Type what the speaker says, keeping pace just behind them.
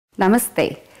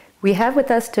Namaste. We have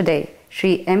with us today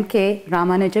Sri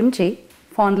M.K.Ramanujam ji,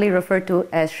 fondly referred to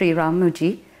as Sri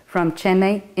Ramuji, from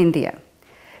Chennai, India.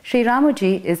 Sri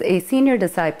Ramuji is a senior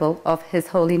disciple of His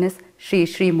Holiness Sri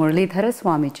Sri.Muralidhar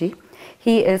Swamiji.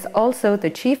 He is also the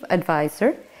chief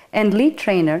advisor and lead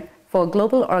trainer for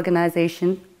Global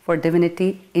Organization for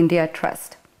Divinity India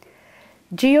Trust.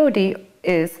 GOD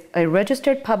is a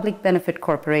registered public benefit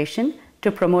corporation to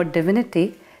promote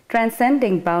divinity,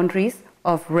 transcending boundaries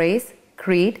of race,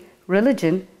 creed,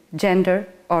 religion, gender,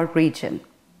 or region.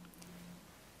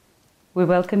 We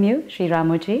welcome you, Sri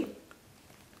Ramuji.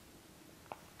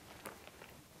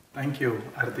 Thank you,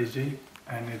 Artiji,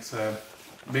 and it's a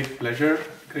big pleasure,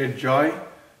 great joy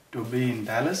to be in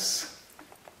Dallas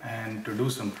and to do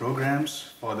some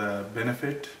programs for the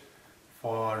benefit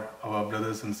for our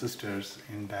brothers and sisters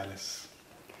in Dallas.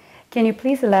 Can you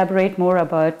please elaborate more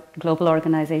about Global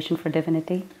Organization for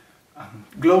Divinity?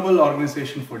 Global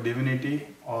Organization for Divinity,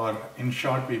 or in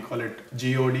short we call it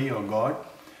GOD or God,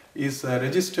 is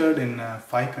registered in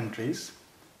 5 countries,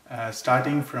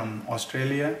 starting from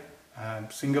Australia,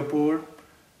 Singapore,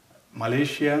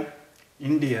 Malaysia,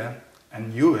 India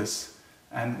and US,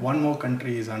 and one more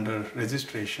country is under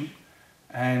registration.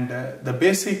 And the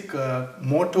basic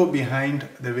motto behind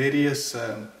the various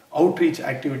outreach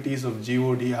activities of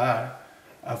GOD are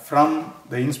from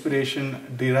the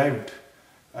inspiration derived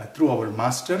through our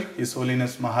master, His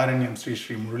Holiness Maharanyam Sri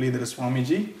Sri.Muralidhar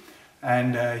Swamiji,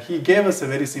 and he gave us a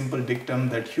very simple dictum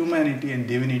that humanity and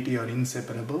divinity are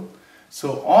inseparable.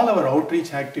 So all our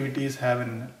outreach activities have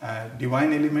a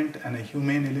divine element and a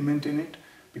humane element in it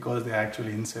because they are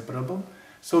actually inseparable.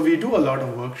 So we do a lot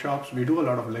of workshops, we do a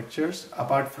lot of lectures,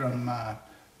 apart from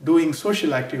doing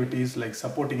social activities like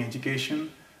supporting education,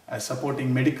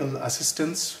 supporting medical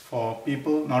assistance for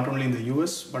people not only in the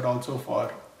US but also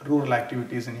for rural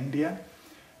activities in India,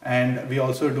 and we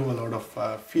also do a lot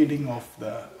of feeding of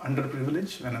the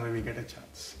underprivileged whenever we get a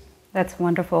chance. That's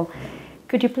wonderful.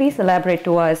 Could you please elaborate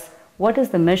to us what is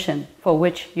the mission for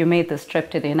which you made this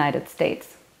trip to the United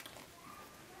States?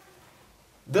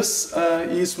 This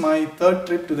is my 3rd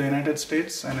trip to the United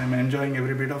States and I'm enjoying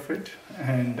every bit of it.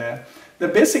 And the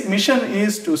basic mission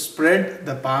is to spread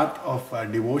the path of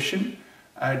devotion,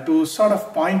 to sort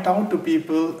of point out to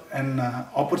people an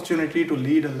opportunity to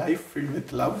lead a life filled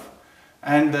with love.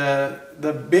 And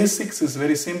the basics is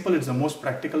very simple. It's the most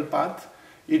practical path.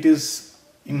 It is,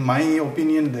 in my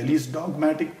opinion, the least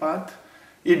dogmatic path.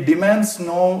 It demands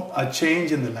no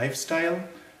change in the lifestyle.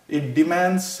 It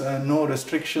demands no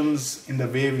restrictions in the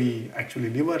way we actually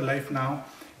live our life now.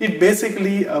 It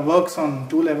basically works on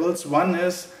 2 levels. One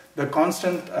is the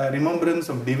constant remembrance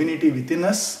of divinity within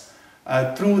us,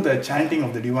 through the chanting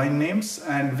of the divine names,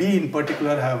 and we in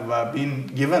particular have been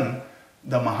given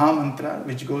the Maha Mantra,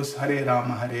 which goes Hare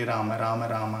Rama, Rama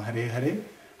Rama, Hare Hare,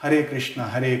 Hare Krishna,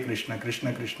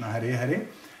 Krishna Krishna, Hare Hare.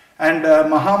 And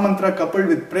Maha Mantra coupled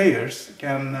with prayers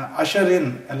can usher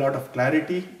in a lot of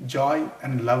clarity, joy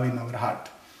and love in our heart.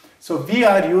 So we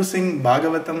are using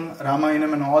Bhagavatam,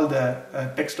 Ramayanam and all the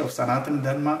text of Sanatana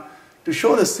Dharma to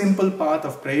show the simple path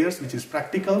of prayers, which is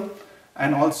practical,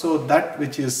 and also that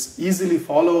which is easily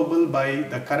followable by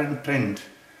the current trend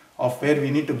of where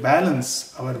we need to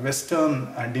balance our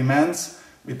Western demands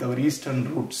with our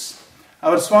Eastern roots.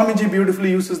 Our Swamiji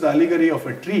beautifully uses the allegory of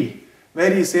a tree,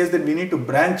 where he says that we need to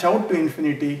branch out to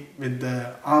infinity with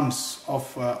the arms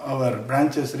of our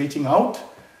branches reaching out,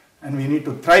 and we need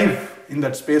to thrive in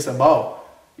that space above,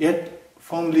 yet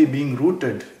firmly being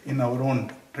rooted in our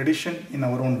own tradition, in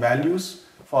our own values,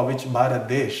 for which Bharat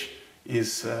Desh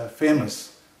is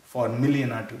famous for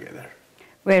millennia together.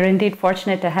 We're indeed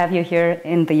fortunate to have you here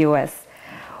in the US.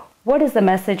 What is the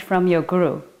message from your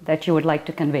Guru that you would like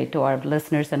to convey to our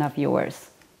listeners and our viewers?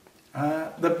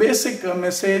 The basic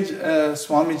message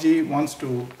Swamiji wants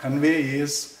to convey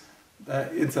is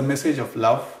it's a message of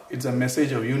love, it's a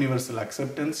message of universal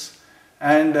acceptance,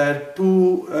 and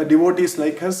to devotees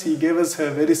like us, he gave us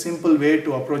a very simple way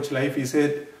to approach life. He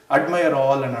said, admire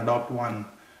all and adopt one.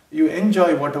 You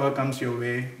enjoy whatever comes your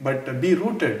way, but be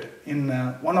rooted in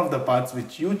one of the paths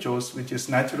which you chose, which is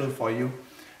natural for you.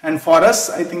 And for us,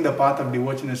 I think the path of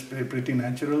devotion is pretty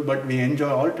natural, but we enjoy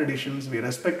all traditions, we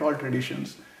respect all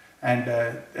traditions. And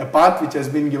a path which has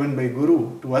been given by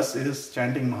Guru to us is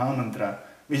chanting Maha Mantra,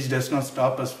 which does not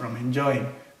stop us from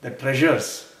enjoying the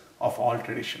treasures of all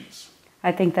traditions.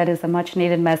 I think that is a much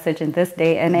needed message in this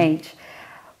day and age.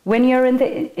 When you're in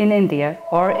India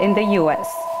or in the US,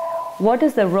 what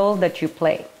is the role that you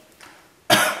play?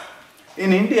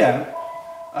 In India,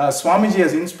 Swamiji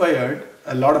has inspired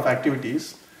a lot of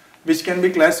activities which can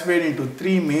be classified into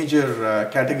 3 major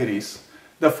categories.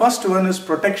 The first one is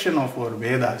protection of our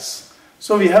Vedas.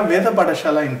 So we have Veda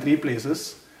Pathashala in 3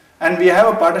 places, and we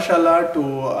have a Pathashala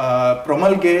to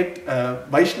promulgate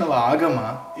Vaishnava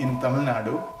Agama in Tamil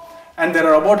Nadu. And there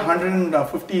are about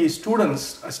 150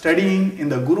 students studying in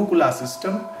the Gurukula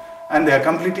system, and they are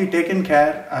completely taken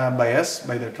care by us,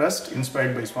 by the trust,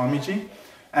 inspired by Swamiji.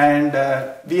 And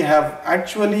we have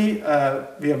actually,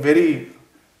 we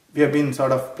have been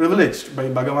sort of privileged by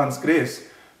Bhagavan's grace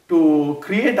to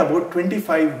create about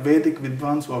 25 Vedic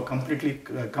Vidwans who have completely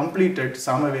completed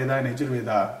Samaveda and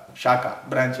Yajurveda Shaka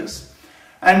branches.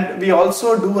 And we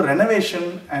also do a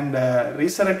renovation and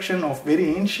resurrection of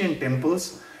very ancient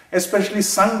temples, especially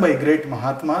sung by great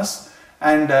Mahatmas,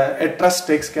 and a trust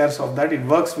takes care of that. It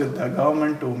works with the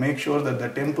government to make sure that the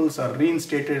temples are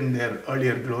reinstated in their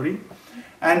earlier glory.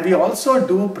 And we also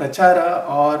do prachara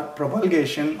or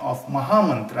promulgation of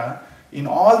Mahamantra in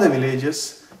all the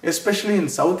villages, especially in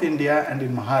South India and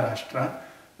in Maharashtra,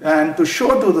 and to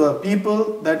show to the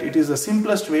people that it is the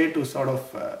simplest way to sort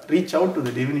of reach out to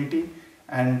the divinity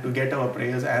and to get our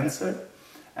prayers answered.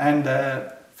 And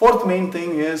fourth main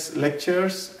thing is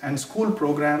lectures and school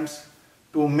programs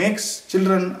to make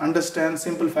children understand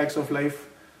simple facts of life,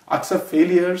 accept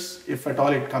failures if at all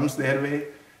it comes their way,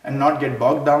 and not get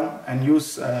bogged down, and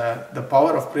use the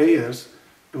power of prayers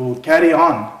to carry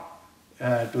on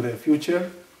to their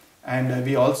future. And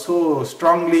we also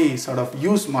strongly sort of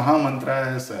use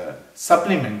Mahamantra as a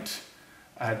supplement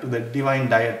to the divine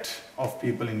diet of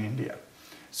people in India.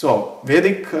 So,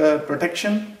 Vedic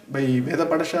protection by Veda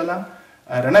Pathashala,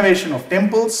 renovation of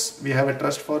temples, we have a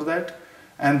trust for that,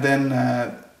 and then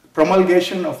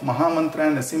promulgation of Mahamantra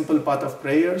and a simple path of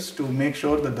prayers to make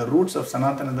sure that the roots of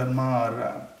Sanatana Dharma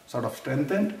are sort of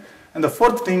strengthened. And the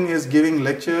fourth thing is giving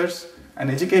lectures and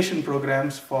education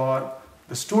programs for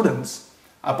the students.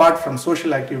 Apart from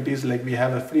social activities, like we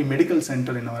have a free medical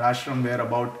center in our ashram where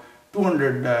about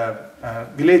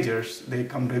 200 villagers, they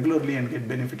come regularly and get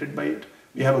benefited by it.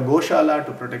 We have a Goshala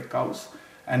to protect cows,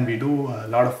 and we do a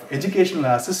lot of educational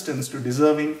assistance to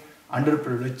deserving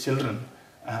underprivileged children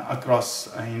across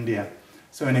India.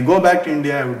 So when I go back to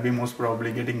India, I would be most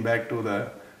probably getting back to the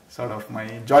sort of my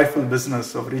joyful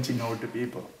business of reaching out to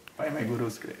people by my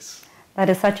Guru's grace.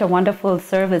 That is such a wonderful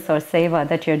service or seva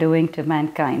that you're doing to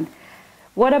mankind.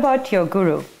 What about your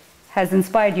Guru has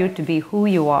inspired you to be who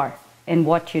you are in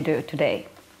what you do today?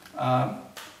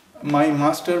 My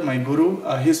master, my Guru,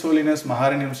 His Holiness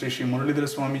Maharanyam Sri Sri.Muralidhar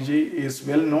Swamiji is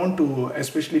well known to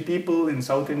especially people in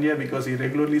South India because he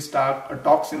regularly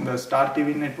talks in the Star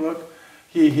TV network.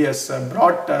 He has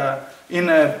brought in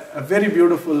a very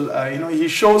beautiful, he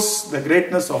shows the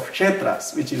greatness of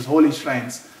Kshetras, which is holy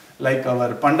shrines, like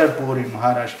our Pandharpur in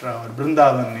Maharashtra, or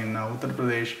Vrindavan in Uttar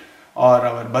Pradesh, or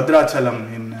our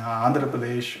Bhadrachalam in Andhra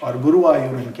Pradesh, or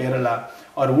Guruvayur in Kerala,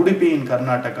 or Udupi in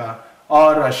Karnataka,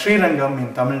 or Srirangam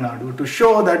in Tamil Nadu, to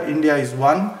show that India is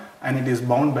one and it is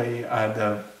bound by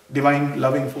the divine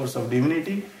loving force of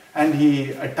divinity. And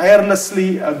he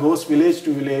tirelessly goes village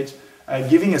to village,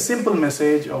 giving a simple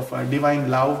message of divine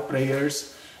love,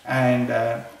 prayers, and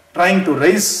trying to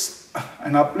raise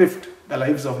and uplift the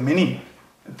lives of many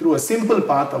through a simple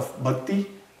path of bhakti,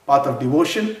 path of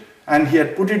devotion. And he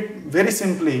had put it very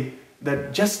simply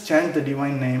that just chant the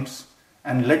divine names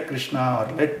and let Krishna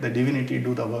or let the divinity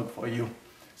do the work for you.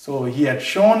 So he had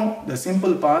shown the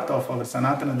simple path of our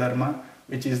Sanatana Dharma,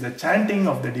 which is the chanting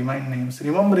of the divine names,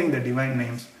 remembering the divine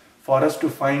names, for us to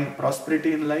find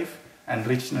prosperity in life and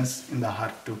richness in the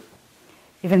heart too.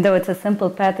 Even though it's a simple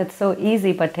path, it's so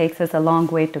easy but takes us a long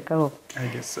way to go. I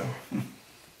guess so.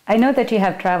 I know that you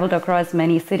have traveled across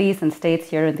many cities and states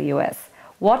here in the US.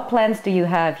 What plans do you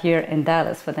have here in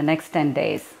Dallas for the next 10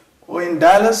 days? Oh, in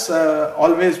Dallas,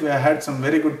 always we have had some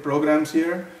very good programs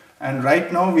here. And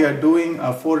right now we are doing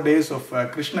 4 days of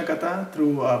Krishna Katha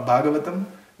through Bhagavatam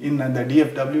in the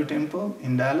DFW temple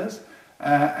in Dallas.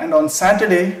 And on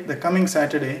Saturday, the coming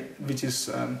Saturday, which is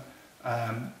the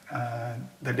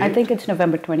date? I think it's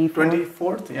November 24th.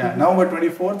 24th, yeah. November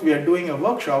 24th, we are doing a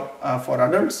workshop for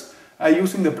adults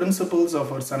using the principles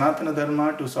of our Sanatana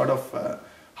Dharma to sort of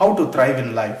how to thrive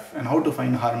in life and how to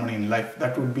find harmony in life.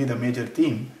 That would be the major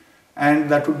theme. And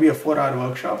that would be a 4-hour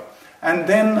workshop. And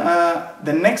then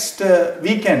the next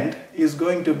weekend is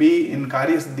going to be in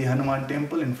Karyasiddhi Hanuman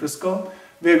Temple in Frisco.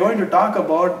 We are going to talk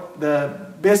about the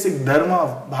basic dharma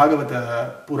of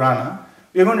Bhagavata Purana.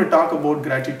 We are going to talk about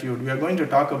gratitude. We are going to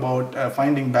talk about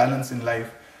finding balance in life.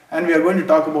 And we are going to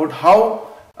talk about how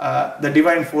the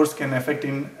divine force can affect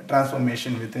in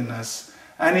transformation within us.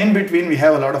 And in between, we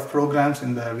have a lot of programs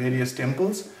in the various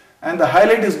temples. And the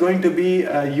highlight is going to be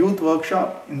a youth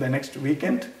workshop in the next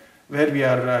weekend, where we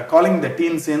are calling the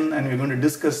teens in and we're going to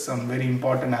discuss some very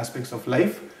important aspects of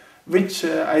life, which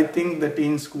I think the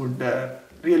teens could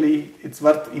really, it's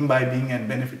worth imbibing and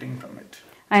benefiting from it.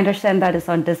 I understand that is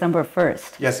on December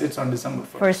 1st. Yes, it's on December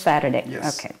 1st. First Saturday.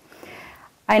 Yes. Okay.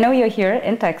 I know you're here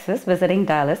in Texas visiting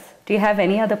Dallas. Do you have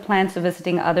any other plans of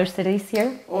visiting other cities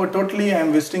here? Oh, totally.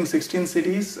 I'm visiting 16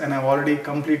 cities and I've already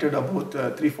completed about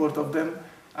 3/4 of them.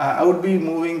 I would be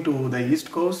moving to the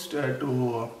East Coast,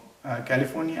 to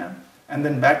California, and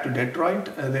then back to Detroit.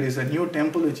 There is a new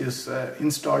temple which is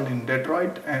installed in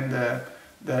Detroit, and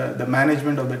the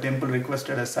management of the temple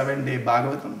requested a 7-day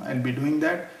Bhagavatam. I'll be doing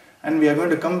that. And we are going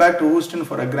to come back to Houston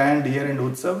for a grand year-end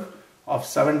Utsav of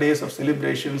 7 days of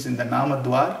celebrations in the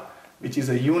Namadwar, which is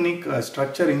a unique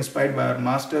structure inspired by our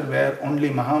master, where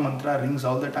only Mahamantra rings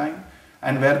all the time,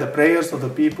 and where the prayers of the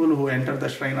people who enter the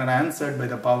shrine are answered by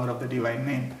the power of the divine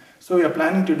name. So we are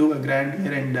planning to do a grand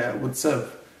year-end Utsav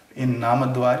in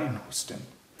Namadwar in Houston.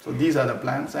 So these are the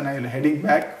plans, and I will heading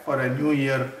back for a New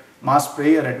Year mass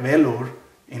prayer at Vellore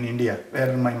in India,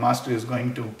 where my master is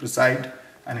going to preside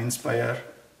and inspire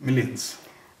millions.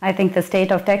 I think the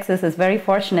state of Texas is very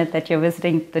fortunate that you're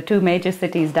visiting the two major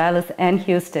cities, Dallas and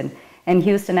Houston. And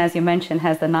Houston, as you mentioned,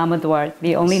 has the Namadwar,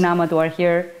 the only Namadwar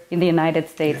here in the United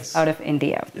States out of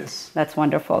India. Yes. That's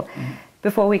wonderful.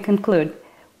 Before we conclude,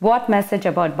 what message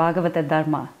about Bhagavata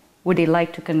Dharma would you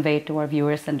like to convey to our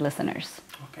viewers and listeners?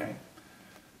 Okay.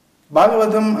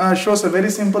 Bhagavatam shows a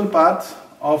very simple path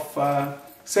of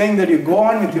saying that you go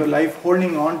on with your life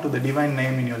holding on to the divine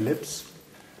name in your lips,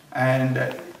 and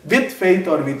with faith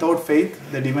or without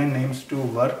faith, the divine names do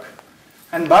work.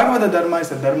 And Bhagavata Dharma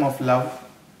is a dharma of love.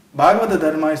 Bhagavata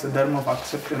Dharma is a dharma of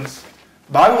acceptance.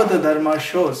 Bhagavata Dharma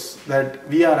shows that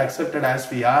we are accepted as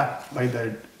we are by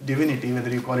the divinity, whether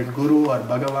you call it Guru or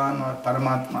Bhagavan or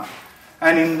Paramatma.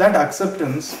 And in that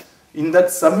acceptance, in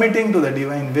that submitting to the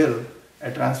divine will,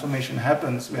 a transformation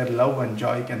happens where love and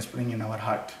joy can spring in our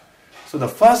heart. So the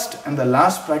first and the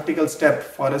last practical step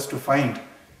for us to find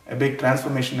a big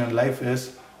transformation in life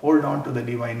is hold on to the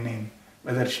divine name,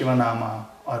 whether Shivanama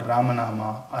or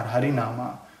Ramanama or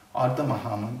Harinama or the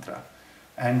Mahamantra.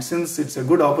 And since it's a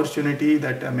good opportunity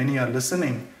that many are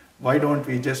listening, why don't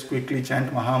we just quickly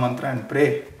chant Mahamantra and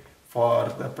pray for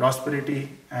the prosperity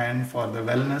and for the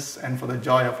wellness and for the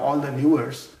joy of all the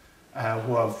viewers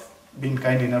who have been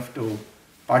kind enough to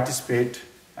participate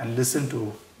and listen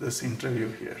to this interview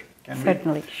here. Can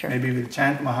Certainly, we? sure. Maybe we'll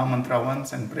chant Mahamantra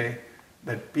once and pray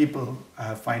that people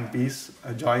find peace,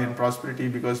 joy and prosperity,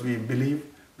 because we believe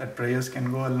that prayers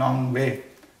can go a long way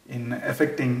in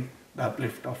affecting the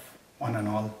uplift of one and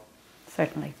all.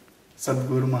 Certainly.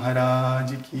 Sadguru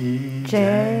Maharaj ki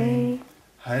Jai.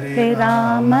 Hare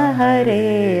Rama,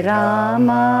 Hare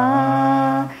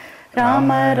Rama,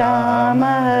 Rama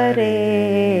Rama,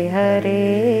 Hare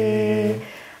Hare,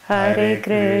 Hare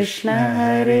Krishna,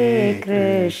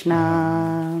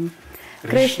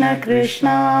 Krishna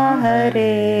Krishna,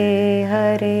 Hare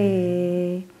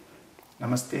Hare.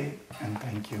 Namaste and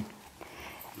thank you.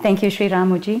 Thank you, Sri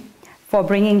Ramuji, for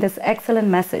bringing this excellent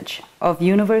message of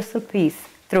universal peace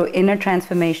through inner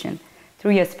transformation,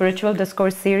 through your spiritual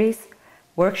discourse series,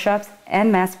 workshops,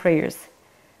 and mass prayers.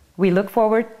 We look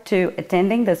forward to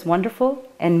attending this wonderful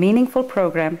and meaningful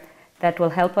program that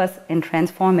will help us in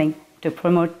transforming to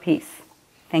promote peace.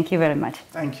 Thank you very much.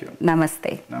 Thank you.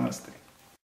 Namaste. Namaste.